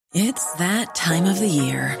It's that time of the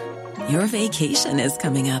year. Your vacation is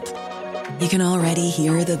coming up. You can already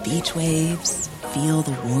hear the beach waves, feel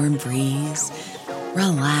the warm breeze,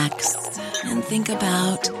 relax, and think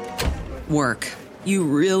about work. You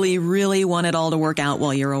really, really want it all to work out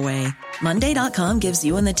while you're away. Monday.com gives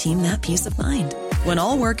you and the team that peace of mind. When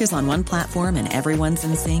all work is on one platform and everyone's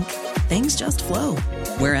in sync, things just flow.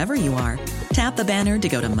 Wherever you are, tap the banner to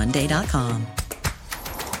go to Monday.com.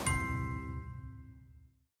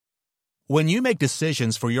 When you make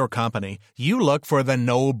decisions for your company, you look for the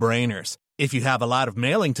no-brainers. If you have a lot of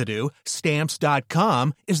mailing to do,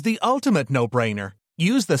 Stamps.com is the ultimate no-brainer.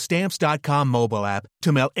 Use the Stamps.com mobile app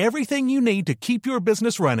to mail everything you need to keep your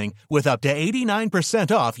business running with up to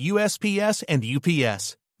 89% off USPS and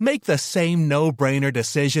UPS. Make the same no-brainer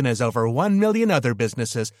decision as over 1 million other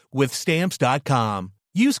businesses with Stamps.com.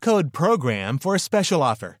 Use code PROGRAM for a special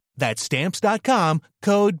offer. That's Stamps.com,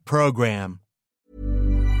 code PROGRAM.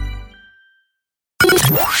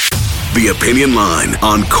 The Opinion Line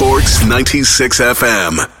on Cork's 96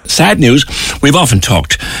 FM. Sad news. We've often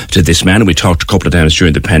talked to this man, and we talked a couple of times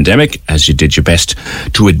during the pandemic, as you did your best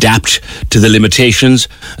to adapt to the limitations.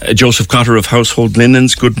 Joseph Cotter of Household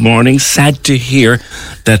Linens, good morning. Sad to hear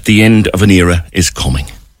that the end of an era is coming.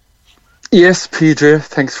 Yes, PJ,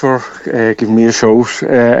 thanks for giving me a shout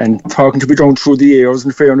and talking to me down through the years.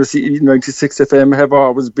 In fairness, 96 FM have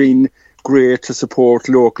always been great to support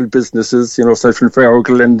local businesses. You know, Sefton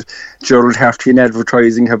Fergal and Gerald Hafty in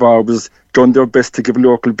advertising have always done their best to give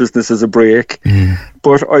local businesses a break.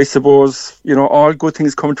 But I suppose, you know, all good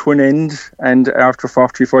things come to an end, and after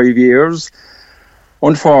 45 years,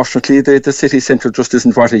 unfortunately, the city centre just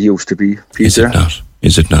isn't what it used to be, Peter. Is it not?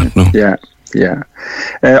 Is it not? No. Yeah.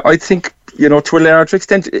 I think, you know, to a large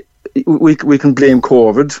extent, we can blame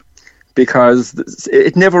COVID, because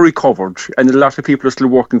it never recovered, and a lot of people are still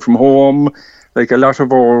working from home. Like, a lot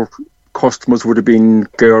of our customers would have been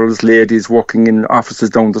girls, ladies working in offices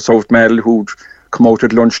down the South Mall who'd come out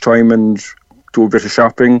at lunchtime and do a bit of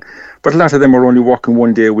shopping. But a lot of them are only working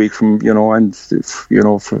 1 day a week and the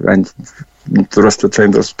rest of the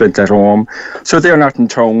time they're spent at home. So they're not in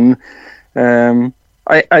town. I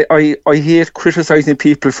hate criticising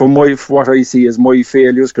people for what I see as my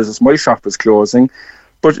failures, because it's my shop is closing.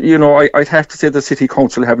 But, you know, I'd have to say the City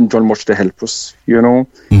Council haven't done much to help us, you know.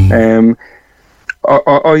 The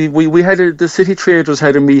City Traders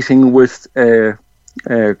had a meeting with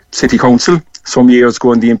City Council some years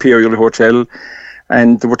ago in the Imperial Hotel,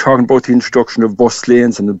 and they were talking about the introduction of bus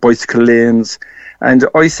lanes and the bicycle lanes. And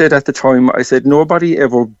I said at the time, nobody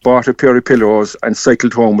ever bought a pair of pillows and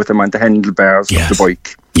cycled home with them on the handlebars of the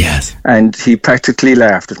bike. Yes. And he practically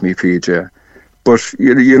laughed at me, PJ. But,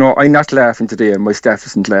 you know, I'm not laughing today, and my staff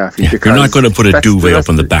isn't laughing. Yeah, you're not going to put a duvet up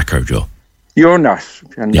on the backer, Joe. You're not,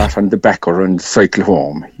 and not on the backer and cycle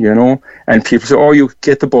home, you know. And people say, oh, you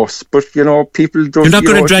get the bus. But, you know, people don't... You're not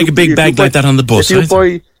going to drag a big bag like that on the bus,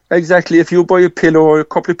 Exactly. If you buy a pillow, a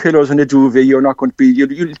couple of pillows and a duvet, you're not going to be...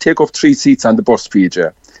 You'll take up 3 seats on the bus,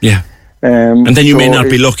 PJ. Yeah. And then you may not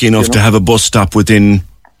be lucky enough to have a bus stop within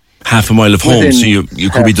half a mile of home, so you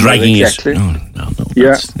could be dragging it. No.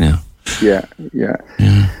 Yeah.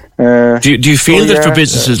 Do you feel that for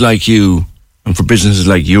businesses like you and for businesses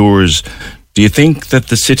like yours, do you think that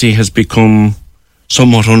the city has become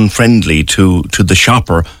somewhat unfriendly to the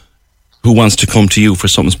shopper who wants to come to you for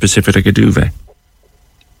something specific like a duvet?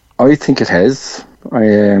 I think it has.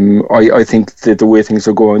 I think that the way things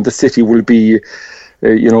are going, the city will be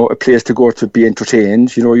a place to go to be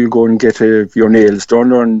entertained. You know, you'll go and get your nails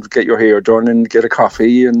done and get your hair done and get a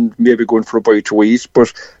coffee and maybe going for a bite to eat.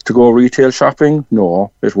 But to go retail shopping,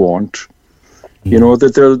 no, it won't. You know,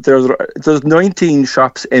 there's 19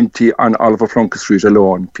 shops empty on Oliver Plunkett Street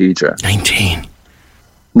alone, PJ.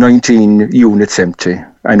 19 units empty,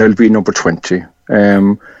 and I'll be number 20.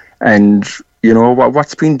 And, you know,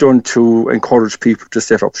 what's been done to encourage people to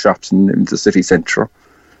set up shops in the city centre?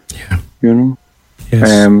 Yeah. You know?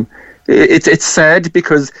 Yes. It's sad,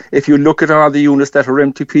 because if you look at all the units that are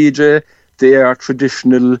empty, PJ, they are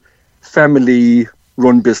traditional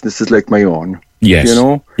family-run businesses like my own. Yes. You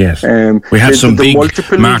know? Yes. We have some big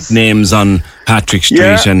marked names on Patrick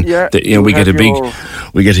Street,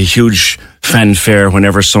 we get a huge fanfare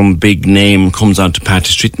whenever some big name comes onto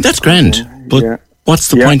Patrick Street. That's grand. But what's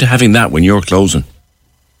the point of having that when you're closing?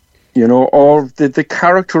 You know, or the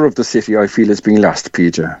character of the city, I feel, is being lost,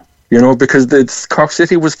 PJ. You know, because Cork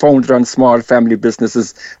City was founded on small family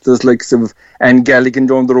businesses. There's like some Anne Galligan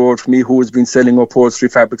down the road from me who has been selling upholstery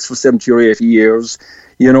fabrics for 70 or 80 years.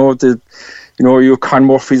 You know, your Con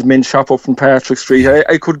Murphy's men's shop up from Patrick Street.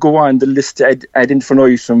 I could go on the list ad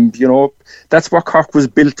infinitum. That's what Cork was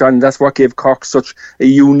built on. That's what gave Cork such a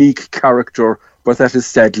unique character. But that is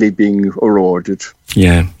sadly being eroded.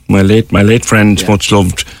 Yeah, my late friend, much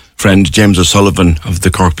loved friend James O'Sullivan of the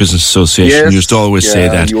Cork Business Association used to always say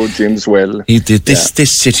that. You know James well. He did this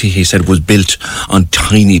city, he said, was built on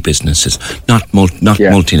tiny businesses, not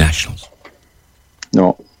multinationals.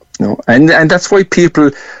 No, and that's why people,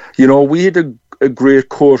 we had a great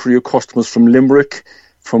coterie of customers from Limerick,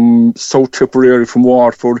 from South Tipperary, from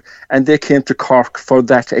Waterford, and they came to Cork for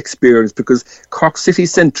that experience because Cork city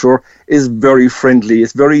centre is very friendly.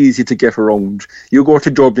 It's very easy to get around. You go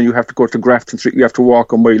to Dublin, you have to go to Grafton Street, you have to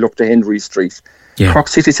walk a mile up to Henry Street. Yeah. Cork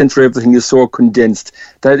city centre, everything is so condensed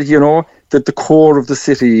that, that the core of the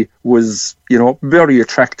city was, very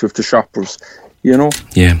attractive to shoppers. Yeah.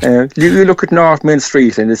 You look at North Main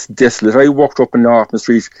Street and it's desolate. I walked up in North Main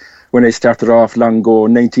Street when I started off long ago,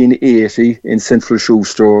 1980, in Central Shoe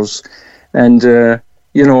Stores. And,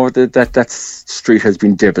 that street has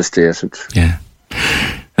been devastated. Yeah.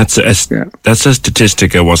 That's a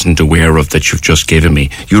statistic I wasn't aware of that you've just given me.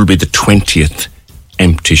 You'll be the 20th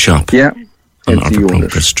empty shop on Upper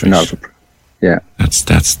Plunkett Street. Yeah.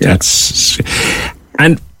 That's...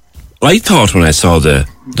 And I thought when I saw the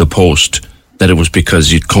post that it was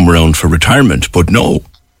because you'd come around for retirement, but no.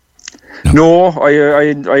 No,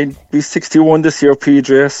 I'd be 61 this year,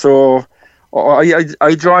 PJ. So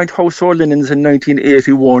I joined Household Linens in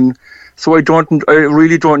 1981. So I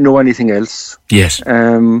really don't know anything else. Yes.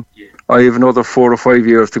 I have another 4 or 5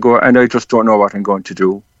 years to go, and I just don't know what I'm going to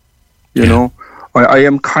do. You know, I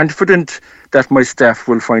am confident that my staff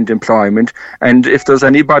will find employment. And if there's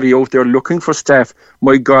anybody out there looking for staff,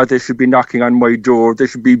 my God, they should be knocking on my door. They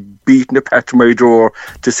should be beating a pat to my door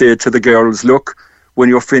to say to the girls, look, when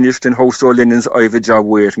you're finished in Household Linens, I have a job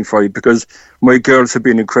waiting for you, because my girls have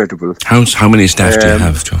been incredible. How many staff do you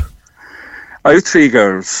have, Joe? I have 3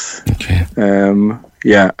 girls. Okay.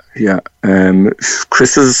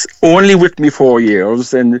 Chris is only with me 4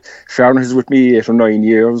 years, and Sharon is with me 8 or 9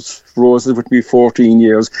 years. Rose is with me 14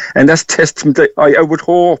 years, and that's testament. I would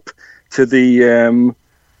hope to the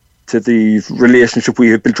relationship we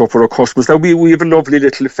have built up with our customers. Now we have a lovely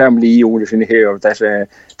little family unit in here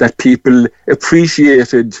that people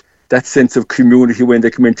appreciated, that sense of community when they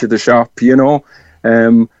come into the shop,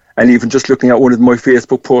 and even just looking at one of my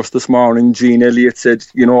Facebook posts this morning, Jean Elliott said,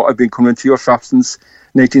 I've been coming to your shop since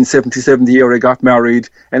 1977, the year I got married,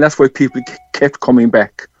 and that's why people kept coming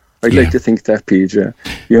back. I'd like to think that, PJ,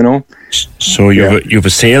 So you have a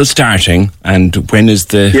sale starting, and when is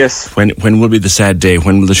when will be the sad day?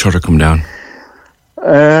 When will the shutter come down?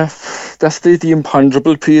 That's the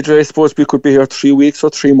imponderable, PJ. I suppose we could be here 3 weeks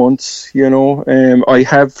or 3 months. I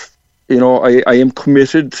am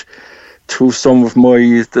committed to some of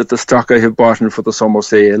the stock I have bought in for the summer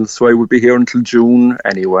sale, so I will be here until June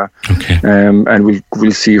anyway. Okay. And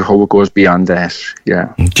we'll see how it goes beyond that.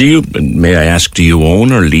 Yeah. May I ask, do you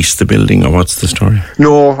own or lease the building, or what's the story?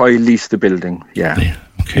 No, I lease the building. Yeah.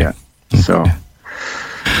 Okay. Yeah. Okay. So.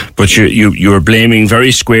 But you're blaming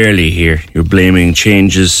very squarely here. You're blaming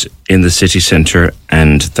changes in the city centre,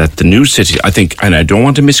 and that the new city, I think, and I don't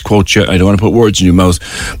want to misquote you, I don't want to put words in your mouth,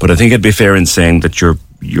 but I think I'd be fair in saying that you're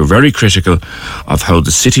very critical of how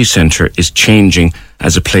the city centre is changing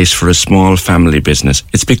as a place for a small family business.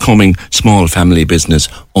 It's becoming small family business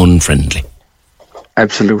unfriendly.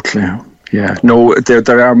 Absolutely. Yeah. No,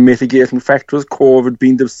 there are mitigating factors, COVID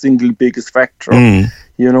being the single biggest factor.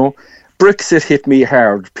 Brexit hit me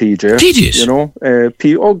hard, PJ. Did it?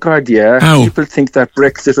 Oh, God, yeah. How? People think that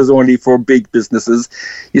Brexit is only for big businesses.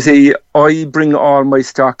 You see, I bring all my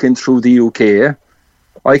stock in through the UK.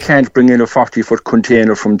 I can't bring in a 40-foot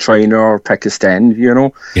container from China or Pakistan,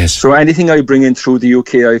 Yes. So anything I bring in through the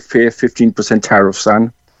UK, I pay 15% tariffs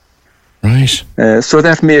on. Right. So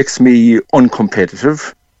that makes me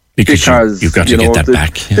uncompetitive. Because you've got to get that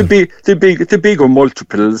back. Yeah. The bigger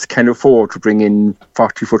multiples can afford to bring in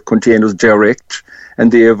 40-foot containers direct,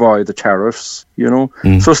 and they avoid the tariffs,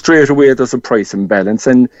 So straight away there's a price imbalance.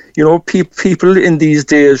 And, people in these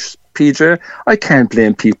days, PJ, I can't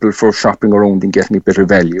blame people for shopping around and getting a better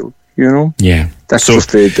value, Yeah. That's so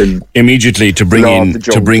just the immediately to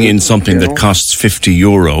bring in something that costs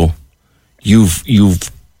 €50,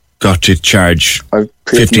 you've got to charge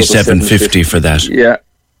 $57.50 for that.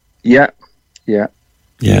 Yeah.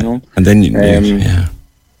 And then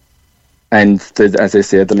And as I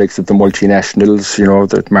say, the likes of the multinationals,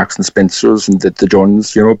 the Marks and Spencers and the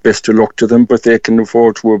Dunns, best of luck to them, but they can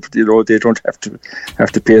afford to, they don't have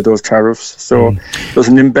to pay those tariffs. So there's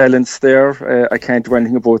an imbalance there. I can't do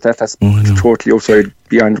anything about that. That's totally outside,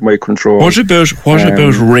 beyond my control. What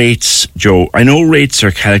about rates, Joe? I know rates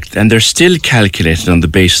are and they're still calculated on the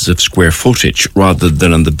basis of square footage rather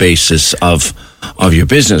than on the basis of your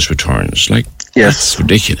business returns. That's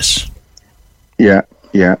ridiculous. Yeah.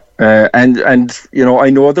 And I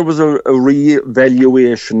know there was a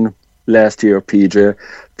re-evaluation last year, PJ.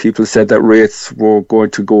 People said that rates were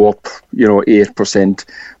going to go up, 8%.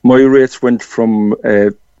 My rates went from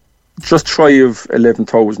just shy of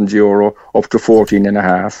 €11,000 up to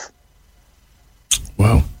 14.5.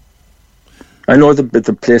 Wow. I know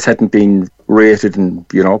the place hadn't been rated in,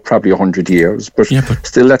 probably 100 years, but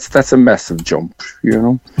still that's a massive jump,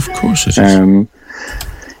 Of course it is.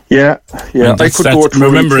 Yeah. I could go to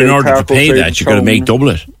remember, in order to pay that, you've got to make double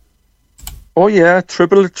it. Oh yeah,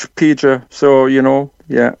 triple it, PJ. So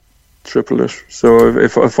triple it. So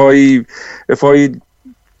if I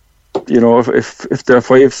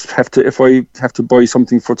have to buy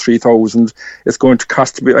something for 3,000, it's going to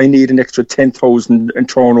cost me. I need an extra 10,000 in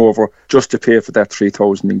turnover just to pay for that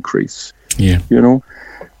 3,000 increase. Yeah.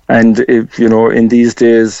 And in these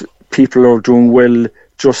days, people are doing well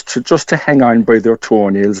just to hang on by their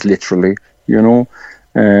toenails, literally.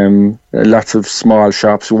 Lots of small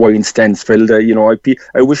shops, Y in Stansfeld.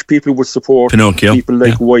 I wish people would support Pinocchio. People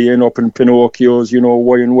like Y up in Pinocchio's.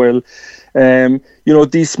 Y and Well.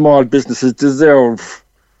 These small businesses deserve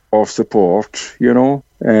our support.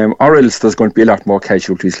 Or else there's going to be a lot more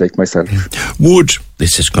casualties like myself.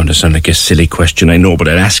 This is going to sound like a silly question, I know, but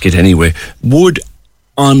I'll ask it anyway. Would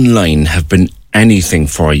online have been anything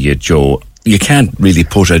for you, Joe? You can't really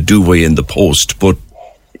put a duvet in the post, but...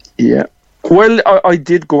 Yeah. Well, I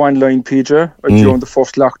did go online, PJ. During the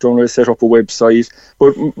first lockdown, I set up a website.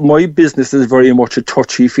 But my business is very much a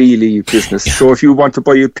touchy-feely business. Yeah. So if you want to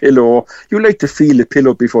buy a pillow, you like to feel a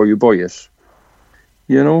pillow before you buy it.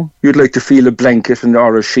 You'd like to feel a blanket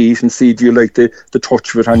or a sheet and see, do you like the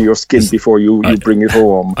touch of it on your skin before you bring it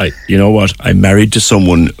home? You know what? I'm married to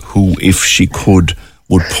someone who, if she could,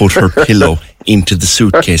 would put her pillow into the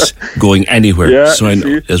suitcase going anywhere. Yeah, so I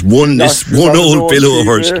know there's one old pillow of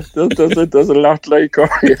hers. There's a lot like her.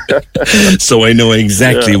 Yeah. So I know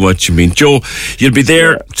exactly what you mean. Joe, you'll be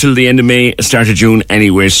there till the end of May, start of June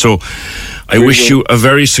anyway. So I wish you a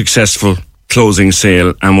very successful closing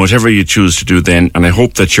sale and whatever you choose to do then. And I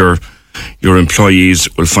hope that your employees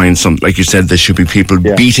will find some, like you said, there should be people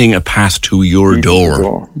beating a path to your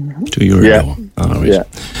door. To your door. All right. Yeah.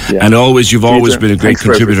 And you've always been a great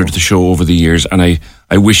contributor to the show over the years, and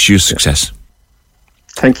I wish you success.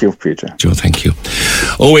 Thank you, Peter. Joe, thank you.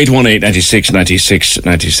 0818 96 96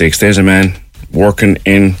 96. There's a man working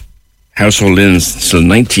in household linens till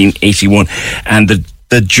 1981. And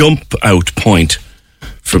the jump out point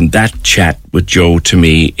from that chat with Joe to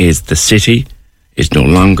me is the city is no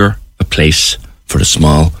longer a place for a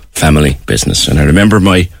small family business. And I remember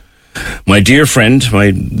my dear friend,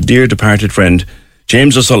 my dear departed friend,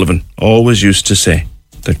 James O'Sullivan, always used to say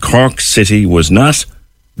that Cork City was not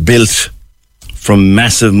built from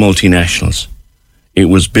massive multinationals. It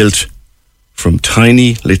was built from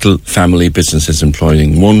tiny little family businesses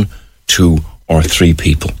employing 1, 2 or 3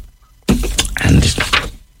 people. And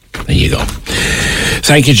there you go.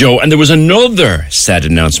 Thank you, Joe. And there was another sad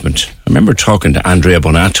announcement. I remember talking to Andrea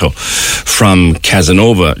Bonato from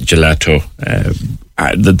Casanova Gelato.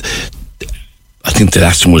 I think the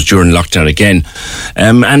last one was during lockdown again.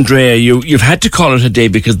 Andrea, you've had to call it a day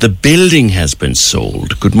because the building has been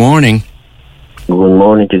sold. Good morning. Good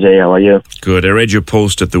morning, today. How are you? Good. I read your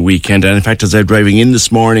post at the weekend, and in fact, as I was driving in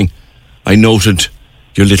this morning, I noted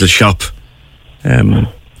your little shop.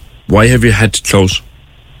 Why have you had to close?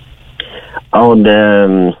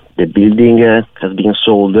 The building has been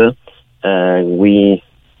sold. We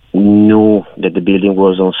knew that the building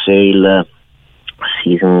was on sale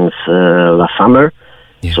since last summer.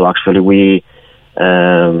 Yeah. So actually we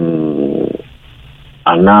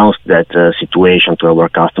announced that situation to our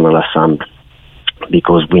customer last summer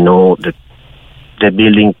because we know that the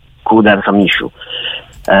building could have some issue.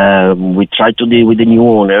 We tried to deal with the new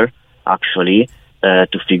owner actually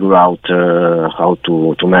to figure out how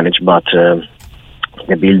to manage, but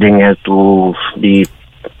the building has to be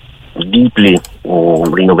deeply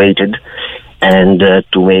renovated, and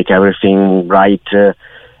to make everything right,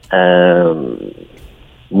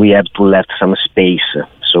 we have to left some space.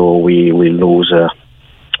 So we will lose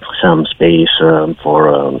some space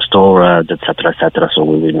for storage, etc., etc. So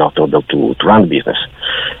we will not be able to run the business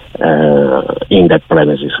in that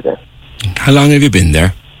premises again. How long have you been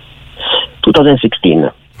there? 2016.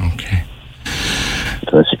 Okay.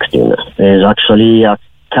 2016. There's actually a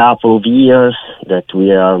couple of years that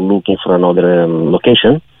we are looking for another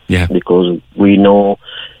location. Yeah. Because we know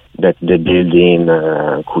that the building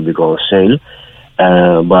could be on sale,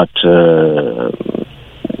 but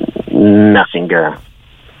nothing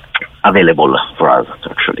available for us,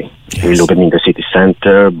 actually. Yes. We look in the city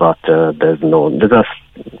center, but there's a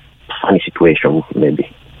funny situation, maybe,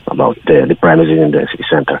 about the premises in the city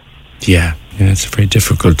center. Yeah, it's a very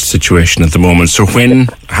difficult situation at the moment. So when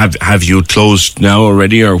have you closed now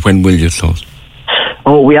already, or when will you close?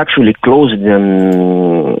 Oh, we actually closed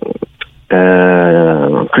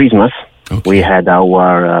Christmas. Okay. We had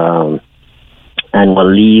our annual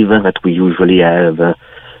leave that we usually have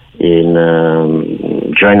in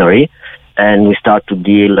January, and we start to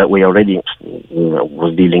deal. We already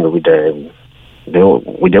was dealing with the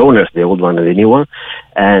owners, the old one and the new one,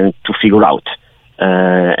 and to figure out.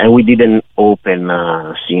 And we didn't open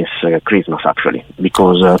since Christmas, actually,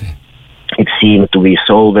 because it seemed to be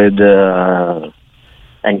solved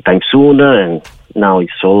anytime sooner, and now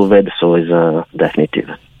it's solved, so it's definitive.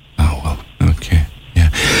 Oh, well, okay, yeah.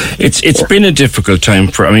 It's been a difficult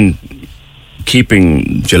time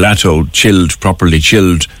keeping gelato properly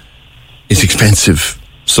chilled is expensive.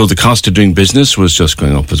 So the cost of doing business was just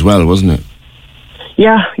going up as well, wasn't it?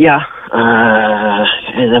 Yeah.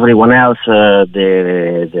 As everyone else,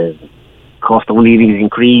 the cost of living is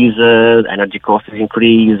increased, energy cost is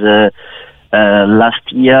increased.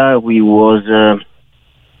 Last year we was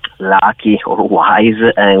lucky or wise,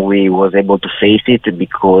 and we was able to face it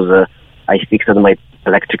because I fixed my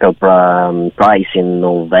electrical price in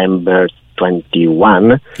November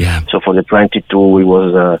 21. Yeah. So for the 22 we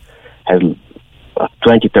was had a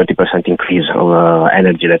 20-30% increase of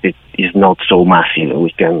energy. That it is not so massive.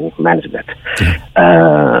 We can manage that.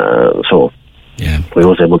 Yeah. We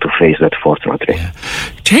was able to face that, fortunately. Yeah.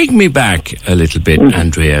 Take me back a little bit,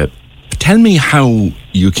 Andrea. Tell me how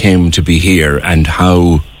you came to be here and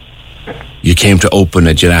how you came to open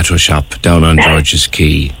a gelato shop down on George's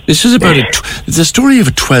Quay. This is about it's a story of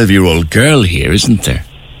a 12-year-old girl here, isn't there?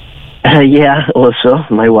 Yeah, also,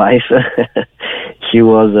 my wife. She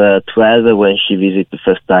was 12 when she visited the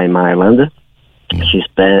first time Ireland. She's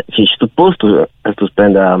supposed to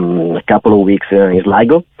spend a couple of weeks in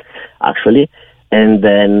Sligo, actually, and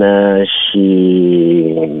then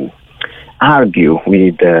she argued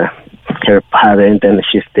with her parent, and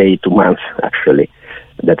she stayed 2 months, actually,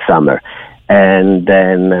 that summer. And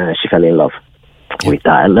then she fell in love with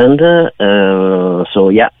Ireland. A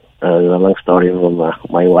long story of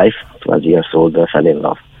my wife, 12 years old, fell in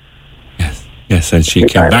love. Yes, and she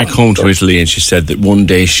came back home to Italy, and she said that one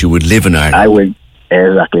day she would live in Ireland. I will,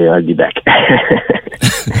 exactly, I'll be back.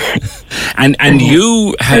 and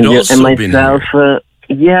you had also been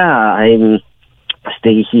here. I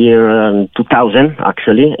stayed here in 2000,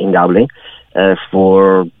 actually, in Dublin,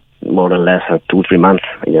 for more or less 2-3 months,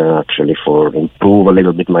 actually, for improve a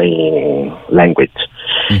little bit my language,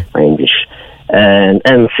 my English. And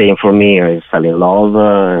same for me, I fell in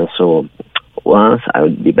love, so once I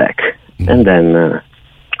would be back. And then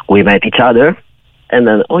we met each other, and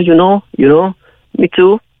then, you know, me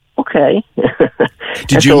too, okay.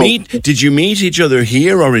 Did you meet each other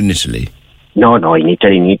here or in Italy? No, in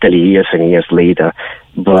Italy, years and years later.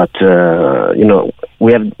 But,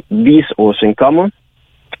 we have this also in common,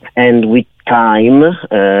 and with time,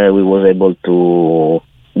 we was able to,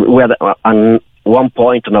 we had one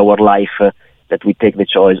point in our life that we take the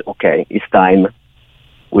choice, okay, it's time,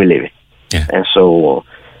 we leave it. Yeah. And so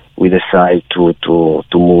we decided to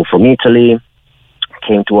move from Italy,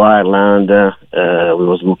 came to Ireland. We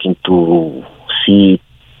was looking to see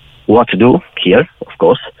what to do here, of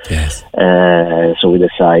course. Yes. So we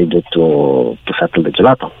decided to settle the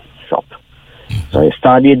gelato shop. Mm-hmm. So I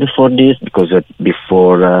studied for this because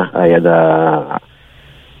before I had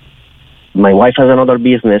my wife has another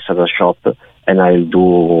business as a shop, and I do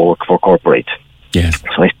work for corporate. Yes.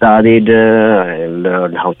 So I studied, I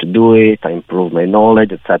learned how to do it, I improved my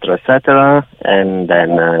knowledge, etc., and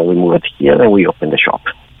then we moved here and we opened the shop.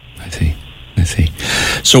 I see.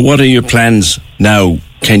 So what are your plans now?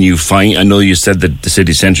 Can you find, I know you said that the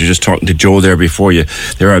city centre, just talking to Joe there before you,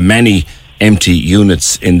 there are many empty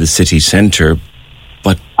units in the city centre,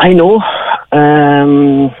 but... I know,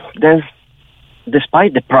 there's,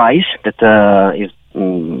 despite the price that is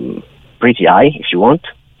pretty high, if you want,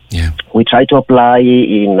 yeah. We try to apply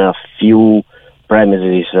in a few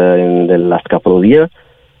premises in the last couple of years,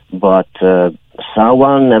 but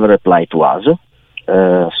someone never applied to us.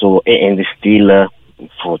 And it's still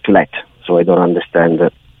to let. So I don't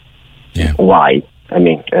understand why. I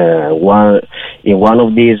mean, one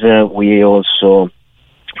of these, we also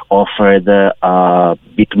offered a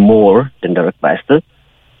bit more than the requested,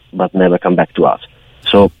 but never come back to us.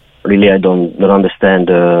 So really, I don't understand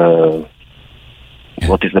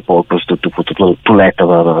what is the purpose to let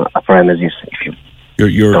a premises if you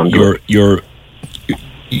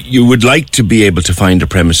you would like to be able to find a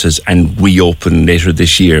premises and we open later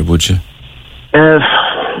this year, would you?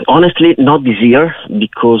 Honestly, not this year,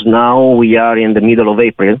 because now we are in the middle of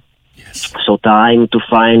April. Yes. So time to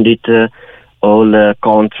find it, all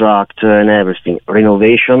contract and everything.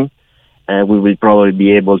 Renovation, we will probably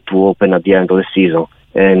be able to open at the end of the season.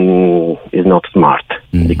 And it's not smart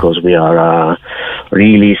because we are a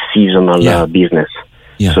really seasonal business.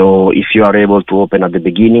 Yeah. So if you are able to open at the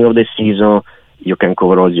beginning of the season, you can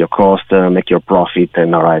cover all your costs, make your profit,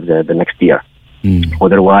 and arrive the next year.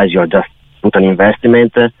 Otherwise, you are just put an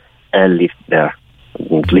investment and live there,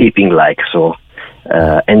 sleeping like so,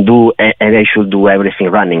 and I should do everything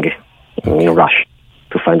running in a rush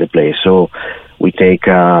to find a place. So we take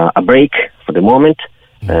a break for the moment.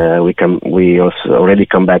 We also already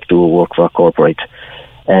come back to work for a corporate,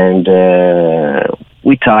 and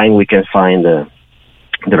with time we can find the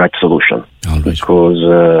right solution. Because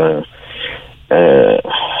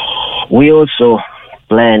we also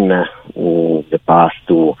plan in the past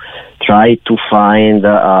to try to find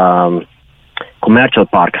a commercial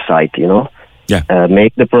park site,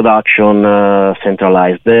 make the production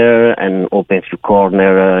centralized there and open a few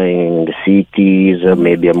corners in the cities,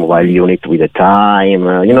 maybe a mobile unit with a time.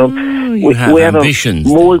 We have ambitions.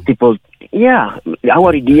 Multiple. Yeah,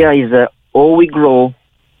 our idea is all we grow,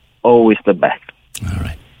 always the best. All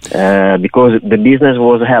right. Because the business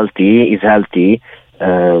is healthy.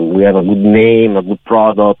 We have a good name, a good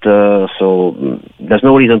product, so there's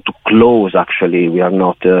no reason to close. Actually, we are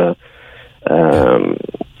not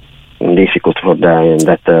difficult for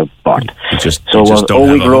that part. You just don't have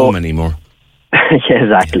a home anymore. Yeah,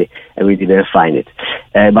 exactly. And we didn't find it.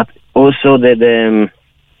 But also the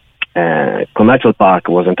commercial park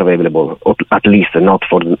wasn't available, or at least not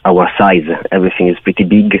for our size. Everything is pretty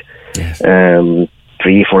big. Yes.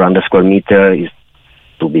 300-400 square meter is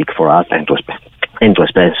too big for us and too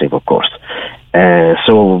expensive, of course.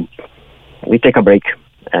 So we take a break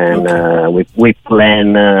and we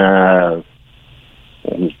plan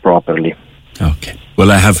properly. Okay.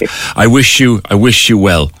 Well, I wish you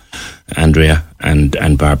well, Andrea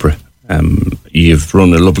and Barbara. You've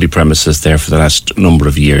run a lovely premises there for the last number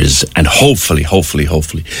of years, and hopefully,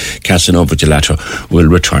 Casanova Gelato will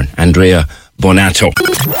return. Andrea Bonato.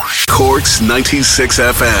 Cork's 96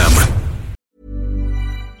 FM.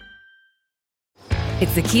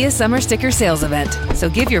 It's the Kia Summer Sticker Sales Event, so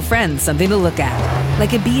give your friends something to look at,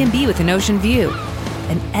 like a B&B with an ocean view,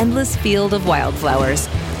 an endless field of wildflowers,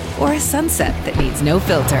 or a sunset that needs no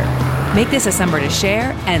filter. Make this a summer to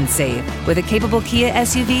share and save with a capable Kia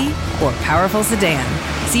SUV or powerful sedan.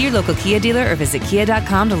 See your local Kia dealer or visit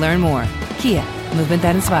kia.com to learn more. Kia, movement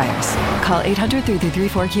that inspires. Call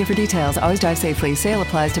 800-3334-KIA for details. Always drive safely. Sale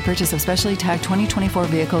applies to purchase of specially tagged 2024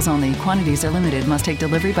 vehicles only. Quantities are limited. Must take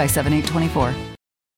delivery by 7/8/24.